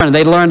And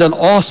they learned an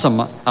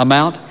awesome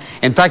amount.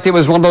 In fact, it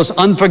was one of those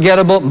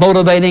unforgettable,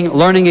 motivating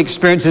learning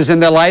experiences in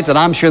their life that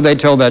I'm sure they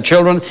told their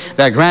children,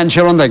 their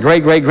grandchildren, their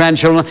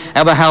great-great-grandchildren,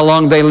 ever how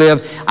long they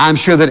lived. I'm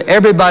sure that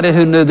everybody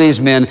who knew these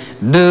men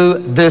knew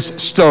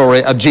this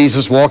story of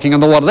Jesus walking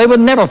on the water. They would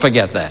never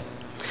forget that.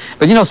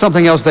 But you know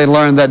something else they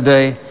learned that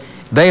day?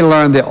 They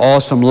learned the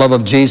awesome love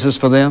of Jesus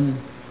for them.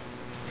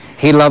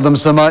 He loved them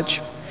so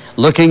much,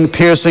 looking,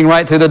 piercing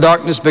right through the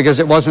darkness, because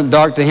it wasn't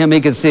dark to him.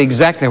 He could see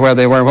exactly where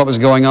they were and what was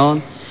going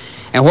on.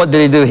 And what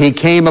did he do? He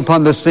came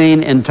upon the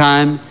scene in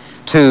time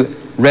to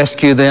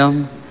rescue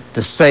them,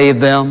 to save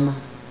them,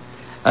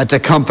 to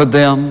comfort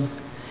them,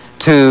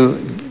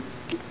 to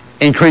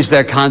increase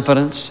their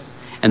confidence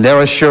and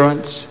their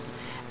assurance,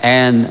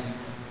 and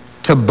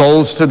to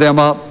bolster them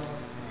up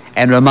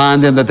and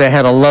remind them that they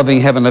had a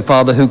loving Heavenly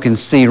Father who can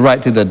see right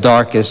through the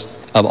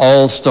darkest of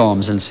all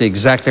storms and see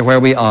exactly where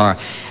we are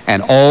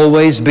and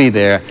always be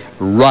there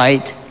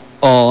right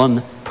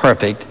on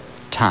perfect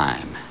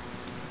time.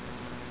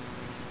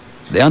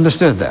 They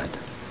understood that.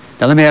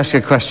 Now let me ask you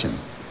a question.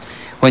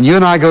 When you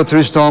and I go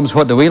through storms,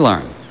 what do we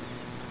learn?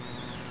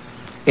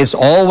 It's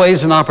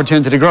always an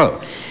opportunity to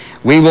grow.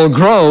 We will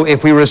grow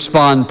if we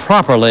respond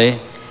properly.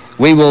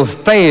 We will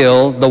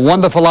fail the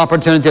wonderful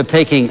opportunity of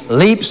taking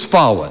leaps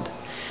forward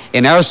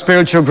in our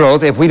spiritual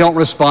growth if we don't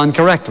respond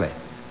correctly.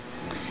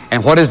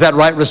 And what is that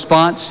right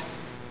response?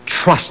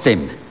 Trust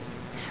Him.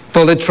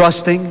 Fully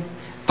trusting,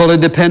 fully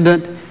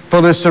dependent,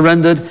 fully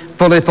surrendered,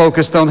 fully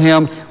focused on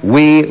Him,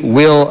 we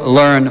will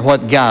learn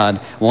what God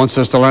wants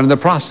us to learn in the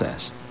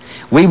process.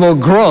 We will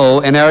grow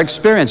in our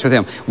experience with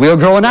Him. We'll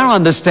grow in our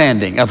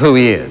understanding of who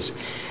He is.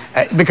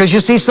 Because you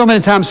see, so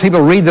many times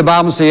people read the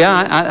Bible and say,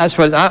 yeah, that's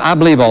what I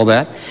believe all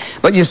that.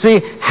 But you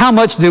see, how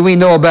much do we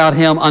know about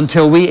Him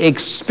until we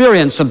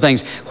experience some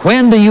things?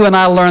 When do you and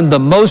I learn the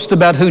most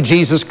about who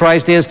Jesus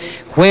Christ is?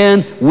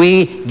 When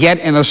we get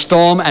in a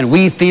storm and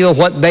we feel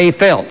what they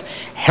felt,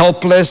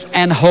 helpless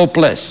and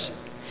hopeless.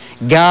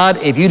 God,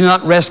 if you do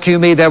not rescue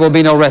me, there will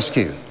be no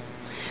rescue.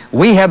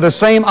 We have the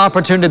same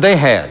opportunity they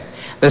had.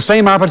 The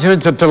same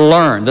opportunity to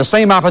learn, the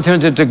same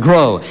opportunity to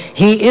grow.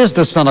 He is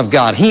the Son of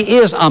God. He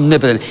is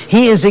omnipotent.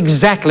 He is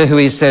exactly who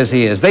He says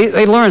He is.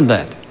 They learned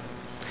that.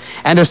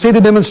 And to see the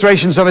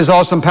demonstrations of His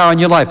awesome power in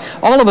your life.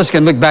 All of us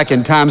can look back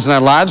in times in our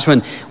lives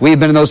when we've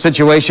been in those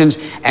situations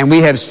and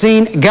we have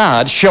seen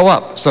God show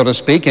up, so to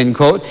speak, end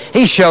quote.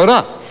 He showed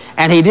up.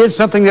 And He did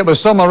something that was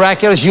so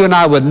miraculous you and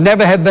I would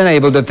never have been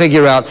able to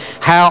figure out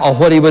how or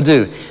what He would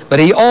do. But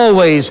He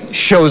always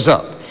shows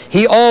up.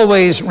 He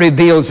always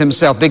reveals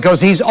Himself because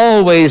He's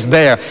always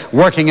there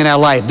working in our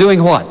life.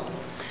 Doing what?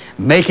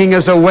 Making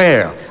us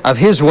aware of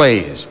His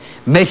ways,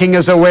 making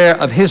us aware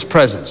of His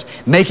presence,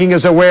 making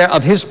us aware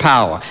of His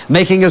power,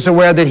 making us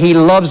aware that He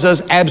loves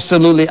us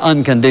absolutely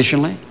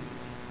unconditionally.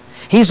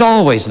 He's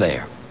always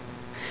there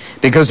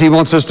because He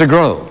wants us to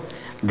grow.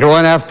 Grow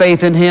in our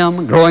faith in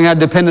Him, growing our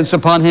dependence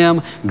upon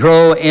Him,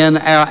 grow in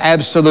our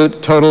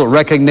absolute total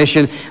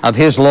recognition of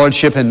His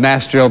lordship and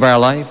mastery over our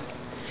life.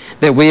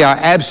 That we are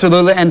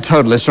absolutely and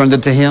totally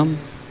surrendered to Him.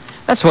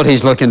 That's what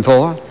He's looking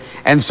for.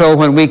 And so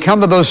when we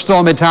come to those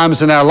stormy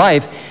times in our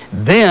life,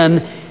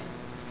 then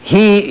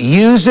He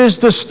uses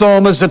the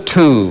storm as a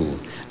tool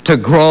to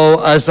grow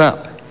us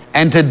up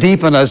and to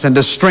deepen us and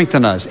to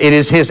strengthen us. It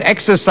is His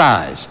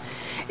exercise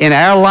in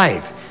our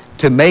life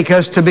to make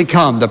us to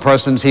become the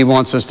persons He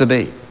wants us to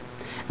be.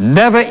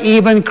 Never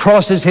even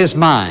crosses His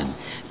mind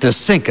to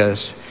sink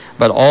us,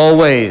 but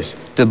always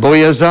to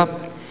buoy us up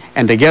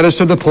and to get us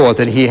to the port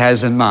that He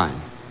has in mind.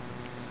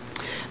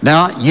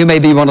 Now, you may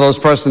be one of those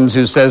persons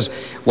who says,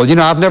 well, you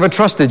know, I've never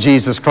trusted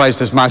Jesus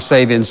Christ as my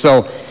Savior, and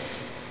so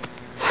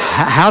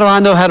how do I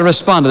know how to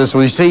respond to this?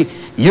 Well, you see,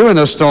 you're in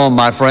a storm,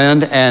 my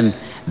friend, and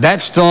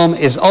that storm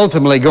is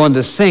ultimately going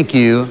to sink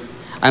you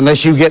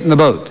unless you get in the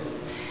boat.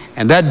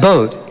 And that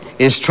boat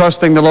is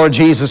trusting the Lord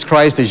Jesus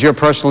Christ as your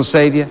personal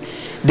Savior,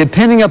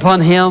 depending upon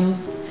Him.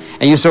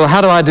 And you say, well,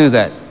 how do I do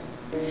that?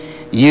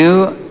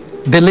 You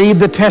believe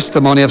the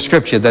testimony of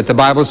Scripture that the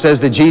Bible says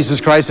that Jesus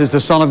Christ is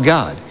the Son of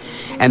God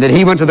and that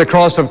He went to the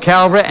cross of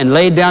Calvary and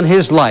laid down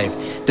His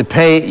life to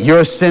pay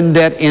your sin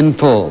debt in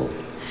full.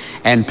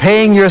 And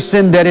paying your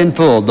sin debt in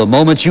full, the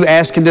moment you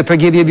ask Him to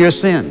forgive you of your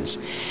sins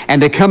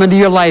and to come into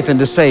your life and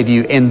to save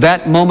you, in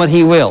that moment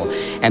He will.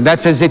 And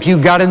that's as if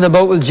you got in the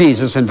boat with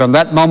Jesus, and from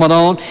that moment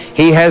on,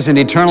 He has an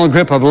eternal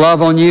grip of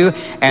love on you,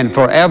 and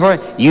forever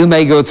you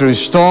may go through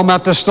storm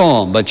after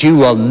storm, but you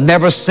will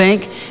never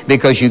sink,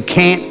 because you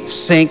can't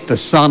sink the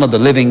Son of the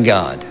living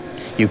God.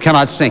 You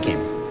cannot sink Him.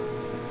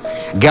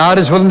 God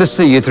is willing to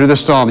see you through the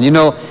storm. And you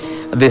know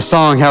the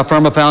song, How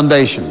Firm a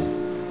Foundation.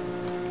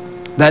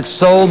 That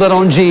soul that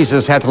on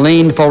Jesus hath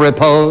leaned for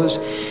repose,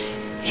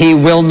 he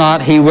will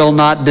not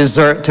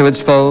desert to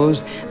its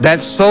foes.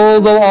 That soul,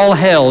 though all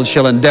hell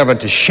shall endeavor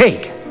to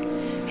shake,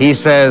 He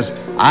says,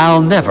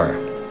 I'll never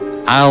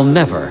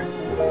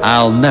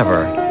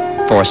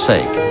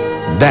forsake.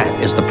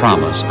 That is the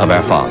promise of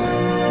our Father.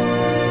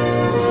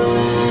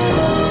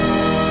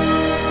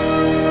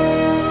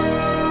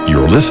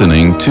 You're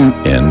listening to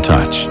In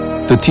Touch.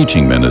 the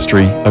teaching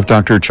ministry of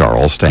Dr.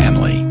 Charles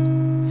Stanley.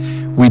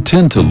 We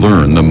tend to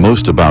learn the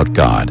most about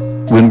God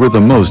when we're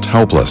the most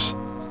helpless.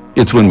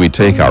 It's when we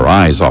take our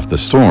eyes off the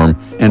storm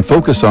and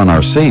focus on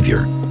our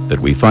Savior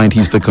that we find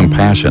He's the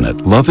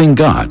compassionate, loving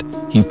God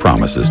He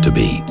promises to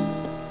be.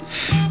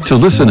 To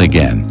listen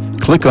again,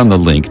 click on the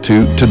link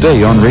to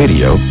Today on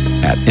Radio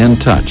at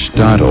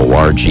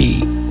intouch.org.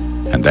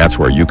 And that's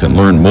where you can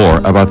learn more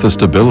about the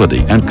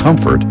stability and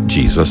comfort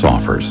Jesus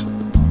offers.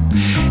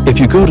 If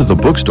you go to the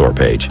bookstore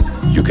page,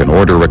 you can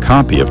order a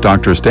copy of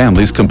Dr.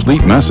 Stanley's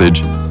complete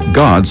message,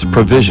 God's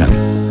Provision,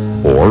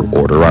 or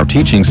order our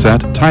teaching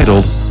set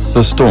titled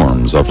The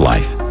Storms of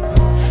Life.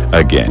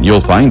 Again, you'll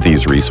find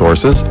these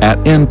resources at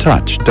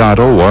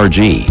intouch.org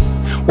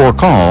or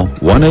call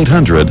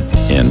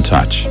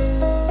 1-800-IN-TOUCH.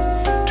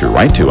 To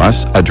write to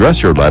us,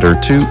 address your letter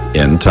to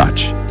In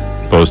Touch,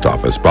 Post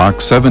Office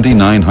Box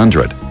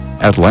 7900,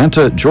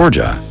 Atlanta,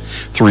 Georgia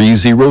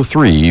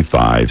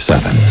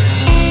 30357.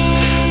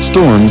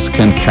 Storms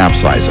can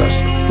capsize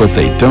us, but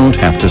they don't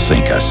have to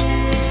sink us.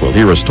 We'll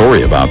hear a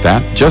story about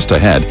that just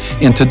ahead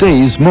in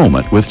today's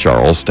Moment with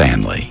Charles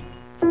Stanley.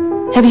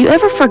 Have you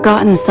ever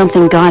forgotten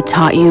something God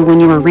taught you when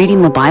you were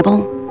reading the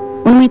Bible?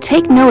 When we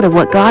take note of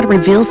what God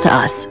reveals to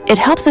us, it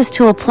helps us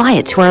to apply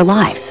it to our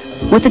lives.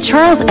 With the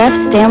Charles F.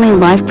 Stanley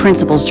Life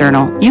Principles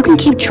Journal, you can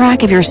keep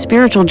track of your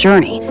spiritual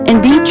journey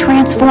and be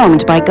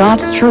transformed by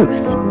God's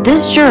truths.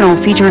 This journal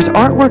features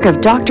artwork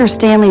of Dr.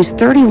 Stanley's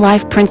 30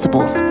 life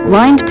principles,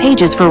 lined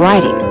pages for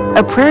writing,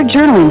 a prayer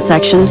journaling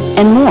section,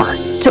 and more.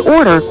 To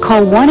order,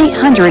 call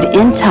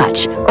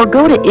 1-800-IN-TOUCH or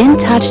go to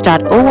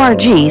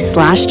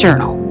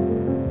intouch.org/journal.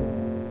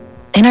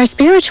 In our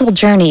spiritual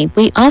journey,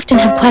 we often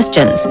have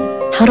questions.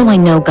 How do I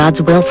know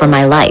God's will for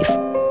my life?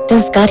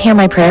 Does God hear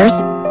my prayers?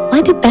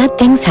 Why do bad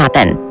things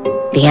happen?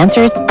 The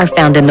answers are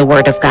found in the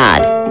Word of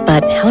God.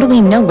 But how do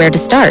we know where to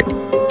start?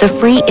 The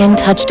free In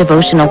Touch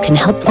devotional can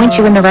help point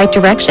you in the right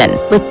direction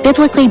with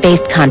biblically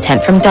based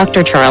content from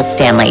Dr. Charles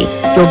Stanley.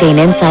 You'll gain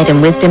insight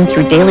and wisdom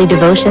through daily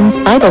devotions,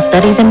 Bible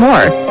studies, and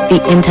more.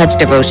 The In Touch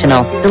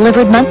devotional,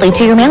 delivered monthly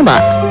to your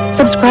mailbox.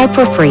 Subscribe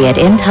for free at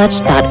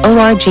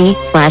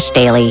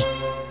intouch.org/daily.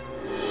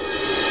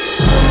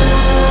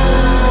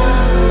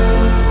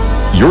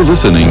 You're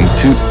listening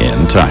to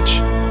In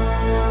Touch.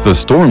 The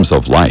storms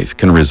of life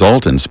can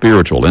result in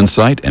spiritual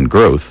insight and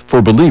growth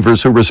for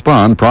believers who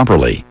respond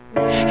properly.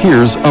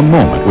 Here's a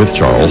Moment with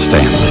Charles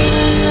Stanley.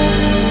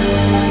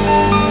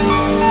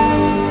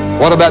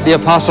 What about the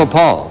Apostle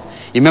Paul?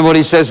 You remember what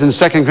he says in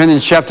 2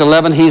 Corinthians chapter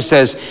 11? He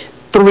says,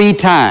 3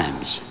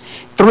 times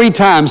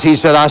he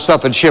said, I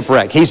suffered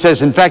shipwreck. He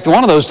says, in fact,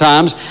 one of those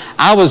times,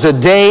 I was a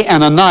day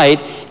and a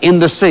night in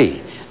the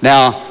sea.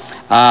 Now,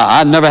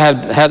 I never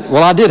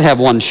I did have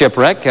one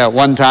shipwreck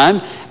one time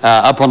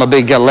up on a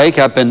big lake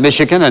up in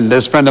Michigan, and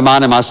this friend of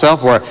mine and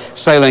myself were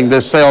sailing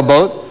this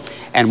sailboat,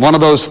 and one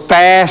of those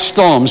fast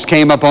storms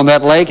came up on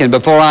that lake, and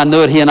before I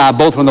knew it, he and I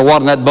both were in the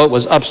water, and that boat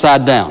was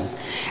upside down.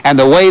 And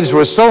the waves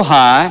were so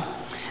high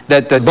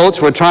that the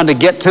boats were trying to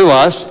get to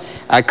us.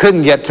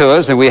 Couldn't get to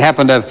us, and we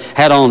happened to have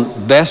had on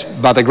vests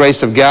by the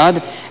grace of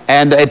God,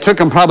 and it took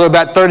them probably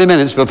about 30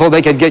 minutes before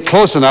they could get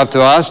close enough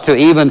to us to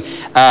even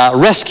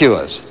rescue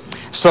us.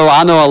 So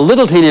I know a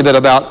little teeny bit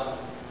about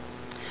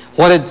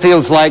what it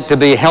feels like to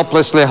be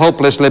helplessly,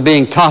 hopelessly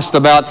being tossed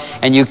about,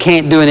 and you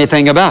can't do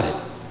anything about it.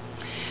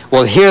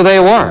 Well, here they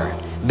were,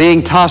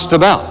 being tossed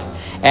about,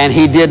 and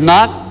he did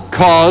not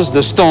cause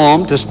the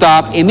storm to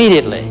stop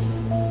immediately.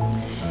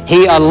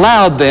 He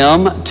allowed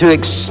them to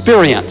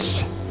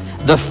experience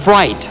the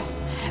fright,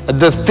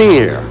 the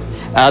fear,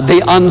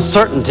 the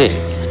uncertainty,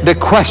 the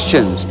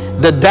questions,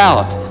 the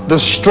doubt, the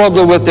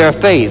struggle with their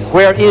faith.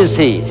 Where is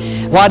He?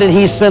 Why did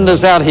He send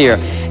us out here?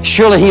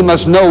 Surely He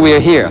must know we're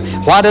here.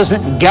 Why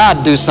doesn't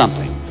God do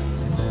something?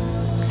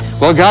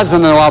 Well, God's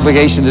under no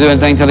obligation to do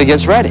anything until He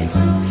gets ready.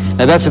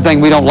 Now, that's the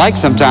thing we don't like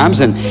sometimes,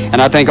 and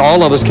I think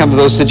all of us come to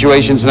those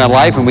situations in our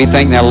life when we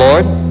think, now,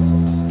 Lord,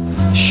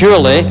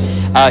 surely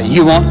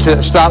you want to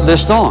stop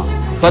this storm,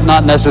 but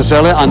not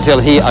necessarily until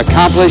He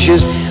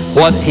accomplishes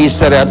what He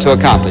set out to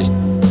accomplish.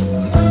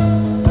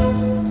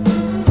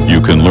 You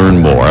can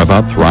learn more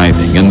about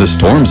thriving in the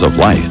storms of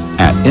life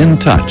at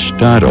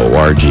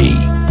intouch.org.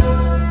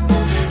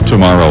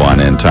 Tomorrow on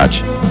In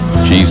Touch,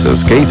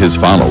 Jesus gave His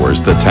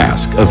followers the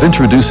task of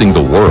introducing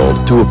the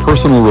world to a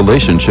personal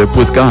relationship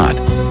with God.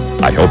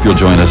 I hope you'll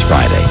join us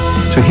Friday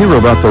to hear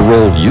about the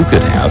role you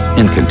could have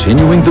in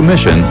continuing the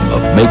mission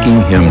of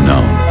making Him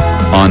known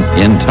on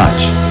In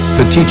Touch,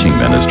 the teaching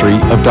ministry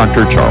of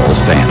Dr. Charles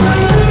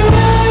Stanley.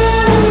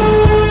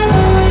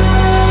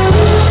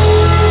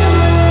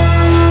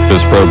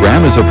 This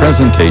program is a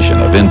presentation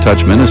of In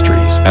Touch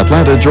Ministries,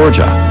 Atlanta,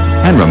 Georgia,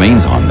 and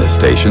remains on this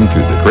station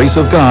through the grace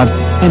of God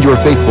and your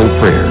faithful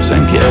prayers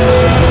and gifts.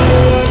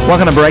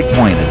 Welcome to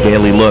Breakpoint, a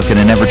daily look at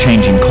an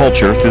ever-changing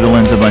culture through the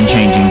lens of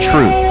unchanging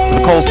truth. For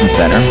the Colson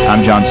Center,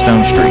 I'm John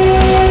Stonestreet.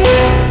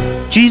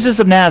 Jesus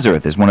of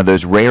Nazareth is one of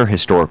those rare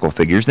historical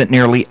figures that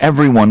nearly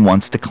everyone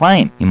wants to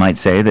claim. You might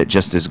say that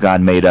just as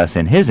God made us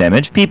in His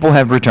image, people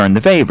have returned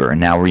the favor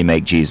and now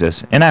remake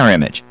Jesus in our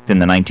image. In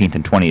the 19th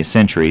and 20th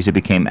centuries, it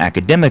became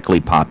academically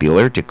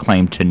popular to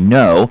claim to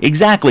know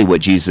exactly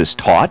what Jesus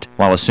taught,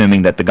 while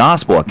assuming that the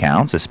gospel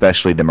accounts,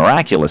 especially the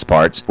miraculous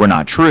parts, were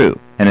not true.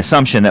 An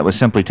assumption that was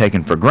simply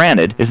taken for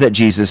granted is that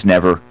Jesus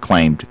never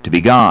claimed to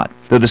be God.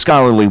 Though the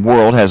scholarly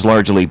world has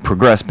largely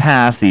progressed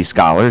past these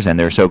scholars and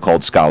their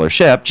so-called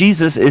scholarship,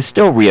 Jesus is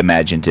still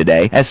reimagined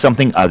today as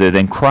something other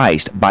than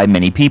Christ by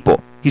many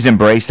people. He's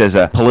embraced as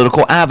a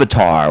political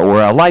avatar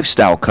or a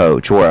lifestyle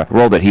coach, or a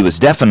role that he was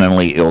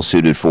definitely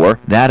ill-suited for,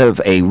 that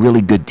of a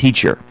really good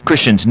teacher.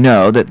 Christians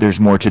know that there's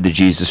more to the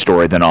Jesus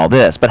story than all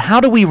this, but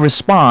how do we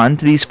respond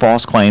to these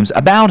false claims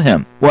about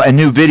him? Well, a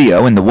new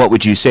video in the What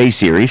Would You Say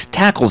series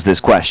tackles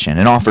this question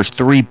and offers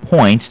 3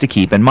 points to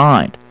keep in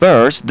mind.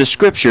 First, the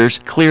scriptures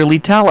clearly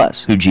tell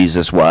us who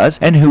Jesus was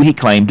and who he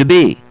claimed to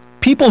be.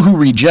 People who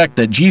reject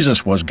that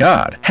Jesus was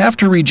God have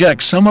to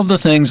reject some of the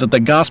things that the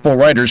gospel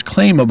writers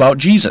claim about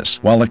Jesus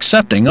while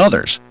accepting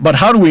others. But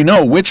how do we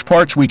know which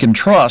parts we can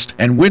trust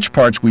and which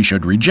parts we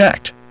should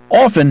reject?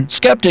 Often,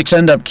 skeptics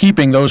end up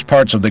keeping those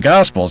parts of the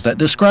Gospels that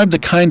describe the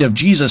kind of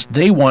Jesus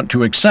they want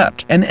to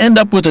accept, and end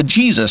up with a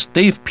Jesus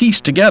they've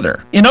pieced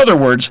together. In other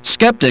words,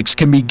 skeptics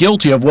can be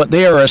guilty of what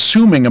they are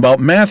assuming about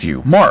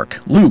Matthew,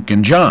 Mark, Luke,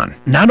 and John.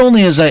 Not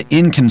only is that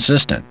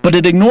inconsistent, but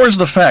it ignores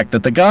the fact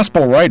that the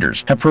Gospel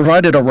writers have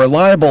provided a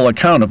reliable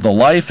account of the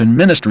life and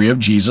ministry of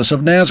Jesus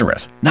of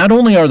Nazareth. Not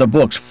only are the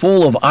books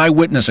full of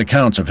eyewitness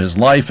accounts of his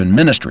life and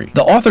ministry,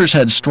 the authors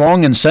had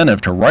strong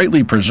incentive to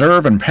rightly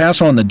preserve and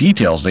pass on the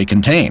details they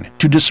contain.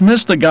 To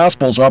dismiss the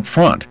Gospels up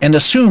front and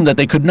assume that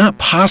they could not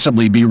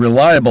possibly be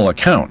reliable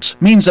accounts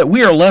means that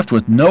we are left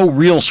with no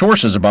real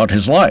sources about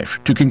his life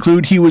to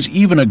conclude he was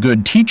even a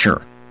good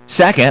teacher.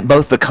 Second,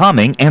 both the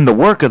coming and the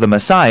work of the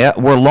Messiah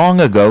were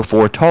long ago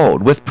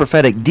foretold, with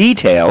prophetic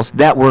details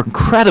that were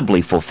incredibly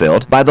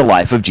fulfilled by the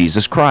life of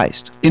Jesus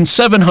Christ. In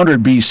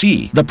 700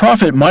 BC, the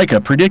prophet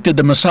Micah predicted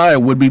the Messiah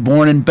would be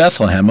born in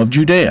Bethlehem of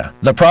Judea.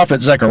 The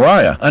prophet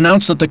Zechariah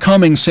announced that the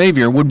coming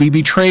Savior would be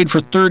betrayed for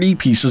 30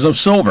 pieces of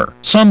silver.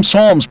 Some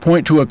psalms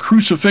point to a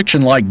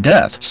crucifixion-like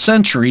death,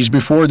 centuries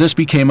before this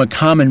became a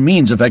common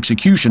means of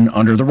execution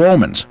under the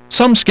Romans.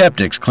 Some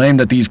skeptics claim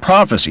that these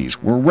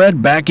prophecies were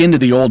read back into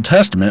the Old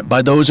Testament by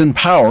those in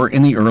power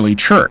in the early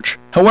church.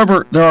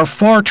 However, there are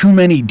far too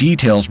many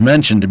details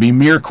mentioned to be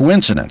mere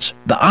coincidence.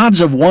 The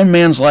odds of one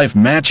man's life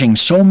matching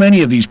so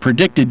many of these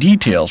predicted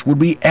details would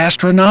be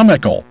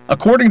astronomical.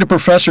 According to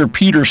Professor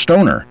Peter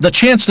Stoner, the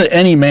chance that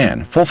any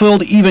man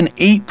fulfilled even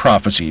 8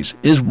 prophecies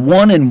is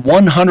 1 in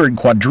 100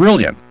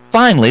 quadrillion.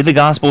 Finally, the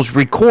Gospels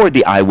record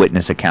the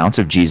eyewitness accounts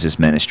of Jesus'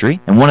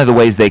 ministry, and one of the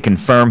ways they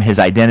confirm his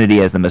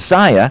identity as the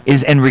Messiah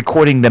is in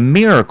recording the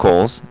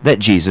miracles that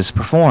Jesus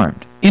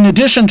performed. In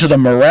addition to the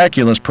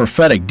miraculous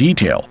prophetic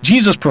detail,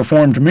 Jesus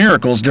performed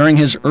miracles during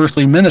his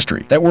earthly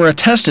ministry that were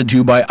attested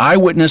to by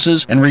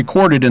eyewitnesses and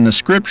recorded in the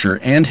scripture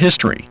and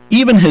history.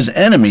 Even his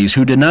enemies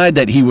who denied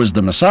that he was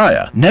the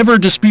Messiah never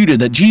disputed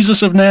that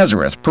Jesus of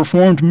Nazareth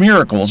performed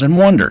miracles and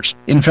wonders.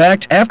 In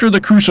fact, after the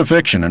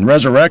crucifixion and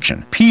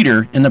resurrection,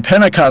 Peter, in the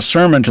Pentecost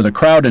sermon to the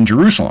crowd in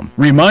Jerusalem,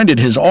 reminded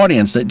his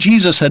audience that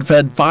Jesus had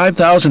fed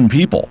 5,000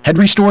 people, had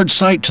restored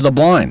sight to the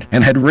blind,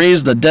 and had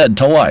raised the dead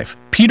to life.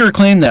 Peter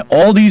claimed that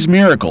all these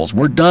miracles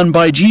were done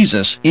by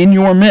Jesus in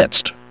your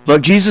midst.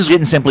 Look, Jesus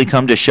didn't simply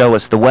come to show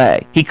us the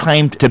way. He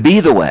claimed to be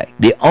the way,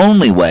 the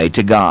only way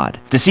to God.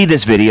 To see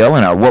this video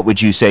in our What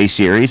Would You Say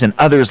series and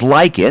others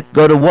like it,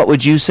 go to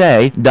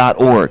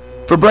whatwouldyousay.org.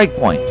 For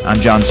Breakpoint,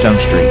 I'm John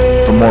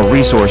Stonestreet. For more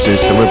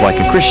resources to live like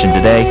a Christian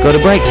today, go to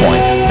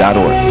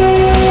breakpoint.org.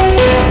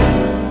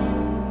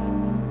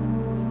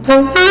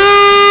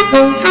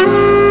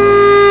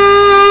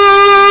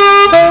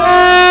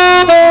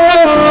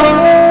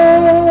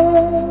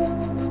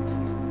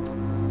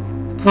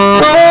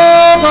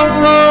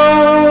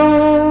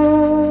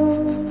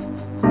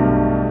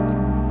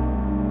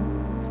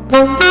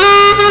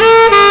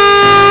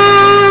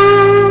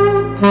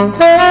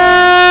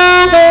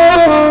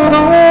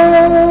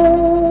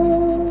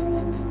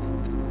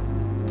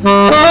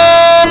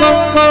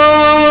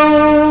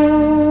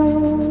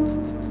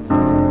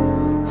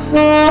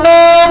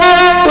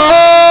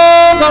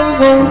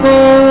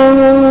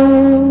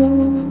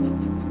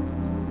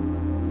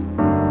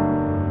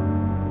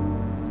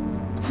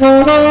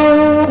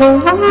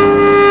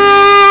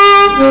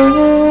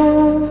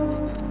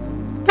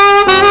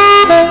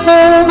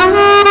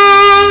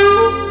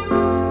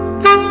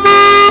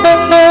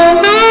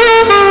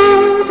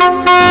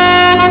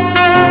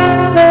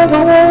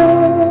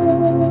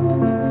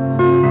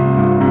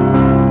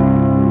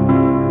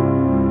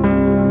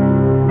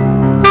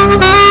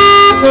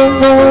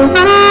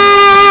 Oh,